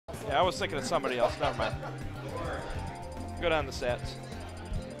Yeah, I was thinking of somebody else. Never mind. Good on the stats.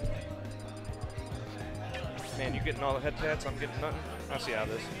 Man, you getting all the head tats, I'm getting nothing. I'll see how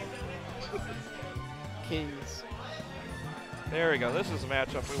this. Kings. There we go. This is a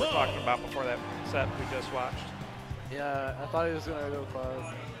matchup we were talking about before that set we just watched. Yeah, I thought he was going to go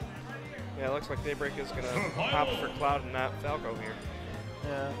Cloud. Yeah, it looks like Daybreak is going to opt for Cloud and not Falco here.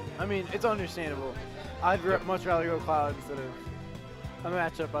 Yeah, I mean, it's understandable. I'd much rather go Cloud instead of a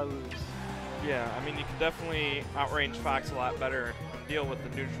matchup I lose. Yeah, I mean, you can definitely outrange Fox a lot better and deal with the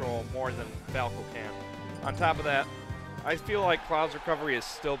neutral more than Falco can. On top of that, I feel like Cloud's recovery is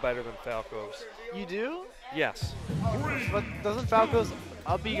still better than Falco's. You do? Yes. But doesn't Falco's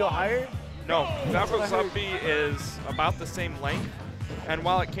up B go higher? No, Falco's up B is about the same length, and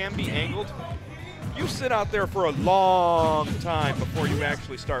while it can be angled, you sit out there for a long time before you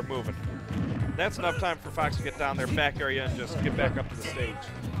actually start moving. That's enough time for Fox to get down their back area and just get back up to the stage.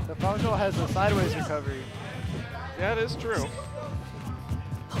 The Falco has a sideways recovery. That is true.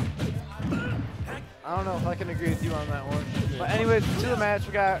 I don't know if I can agree with you on that one. But anyways, to the match,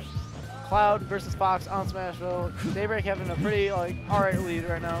 we got Cloud versus Fox on Smashville. Daybreak having a pretty alright lead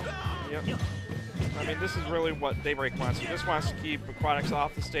right now. Yep. I mean, this is really what Daybreak wants. He just wants to keep Aquatics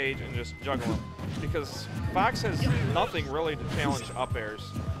off the stage and just juggle them. Because Fox has nothing really to challenge up airs.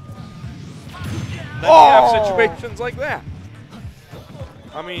 Then you have situations like that.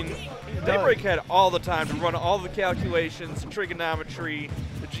 I mean, Daybreak had all the time to run all the calculations, trigonometry,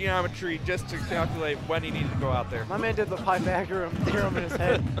 the geometry, just to calculate when he needed to go out there. My man did the Pythagorean theorem in his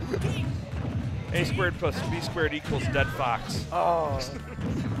head. A squared plus B squared equals dead Fox. Oh.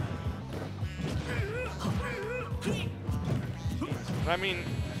 I mean,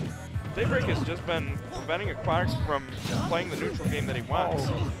 Daybreak has just been preventing Aquatics from playing the neutral game that he wants.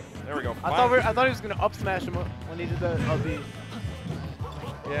 Oh. There we go. I thought he was going to up smash him when he did the up B.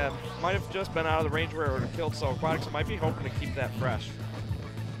 Yeah, might have just been out of the range where it would have killed, so Aquatics might be hoping to keep that fresh.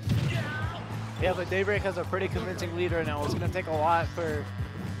 Yeah, but Daybreak has a pretty convincing lead right now. It's going to take a lot for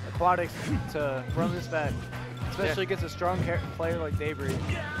Aquatics to run this back, especially against a strong player like Daybreak.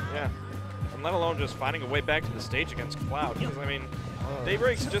 Yeah, and let alone just finding a way back to the stage against Cloud. Because, I mean,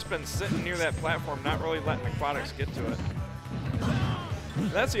 Daybreak's just been sitting near that platform, not really letting Aquatics get to it.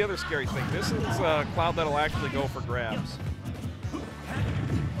 And that's the other scary thing. This is a Cloud that'll actually go for grabs.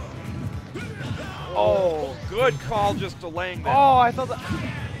 Oh, good call just delaying that. Oh, I thought that.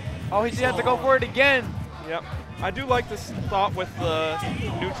 Oh, he did have to go for it again. Yep. I do like this thought with the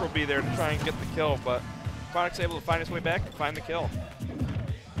neutral B there to try and get the kill, but Aquatics able to find his way back and find the kill.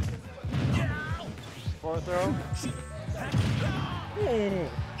 Forward throw. Ooh.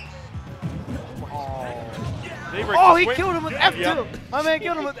 Oh, he killed him with F2. Yep. My man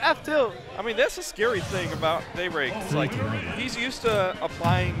killed him with F2. I mean, that's the scary thing about Daybreak. It's like he's used to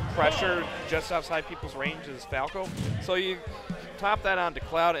applying pressure just outside people's range as Falco. So you top that onto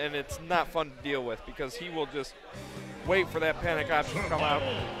Cloud, and it's not fun to deal with because he will just wait for that panic option to come out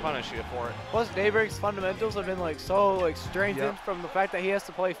and punish you for it. Plus, Daybreak's fundamentals have been so strengthened from the fact that he has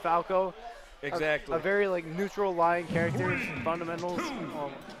to play Falco. Exactly. A very neutral line character fundamentals.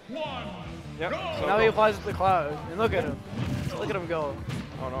 Yep. So now he applies it to Cloud, and look at him. Look at him go.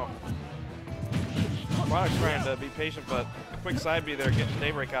 Oh no. Aquatics trying to be patient, but a quick side B there, getting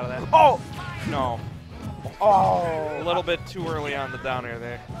Daybreak out of that. Oh! No. Oh! A little bit too early on the down air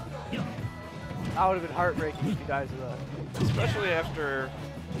there. That would have been heartbreaking if he dies of that. Especially after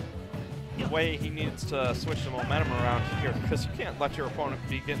the way he needs to switch the momentum around here, because you can't let your opponent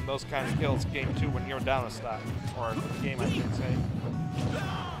be getting those kind of kills game 2 when you're down a stock, or game I should say.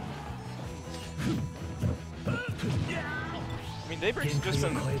 I mean, Daybreak's just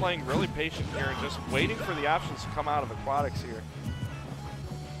been playing really patient here and just waiting for the options to come out of Aquatics here.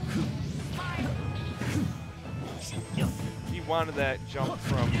 He wanted that jump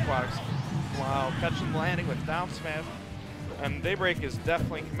from Aquatics. Wow, catching landing with down smash. And Daybreak is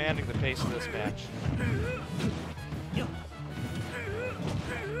definitely commanding the pace of this match.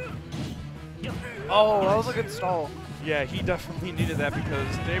 Oh, that was a good stall. Yeah, he definitely needed that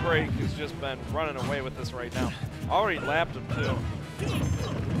because Daybreak has just been running away with this right now. Already lapped him too.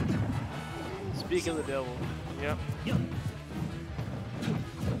 Speak of the devil. Yep.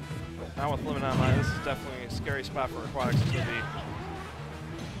 Now with limit online, this is definitely a scary spot for Aquatics to be.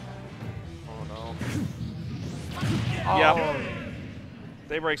 Oh no. Oh. Yep.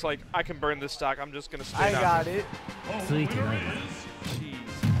 Daybreak's like, I can burn this stock. I'm just gonna stay down. I got it. Jeez.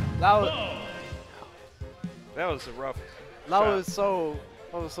 That was a rough. That was so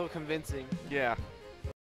convincing. Yeah.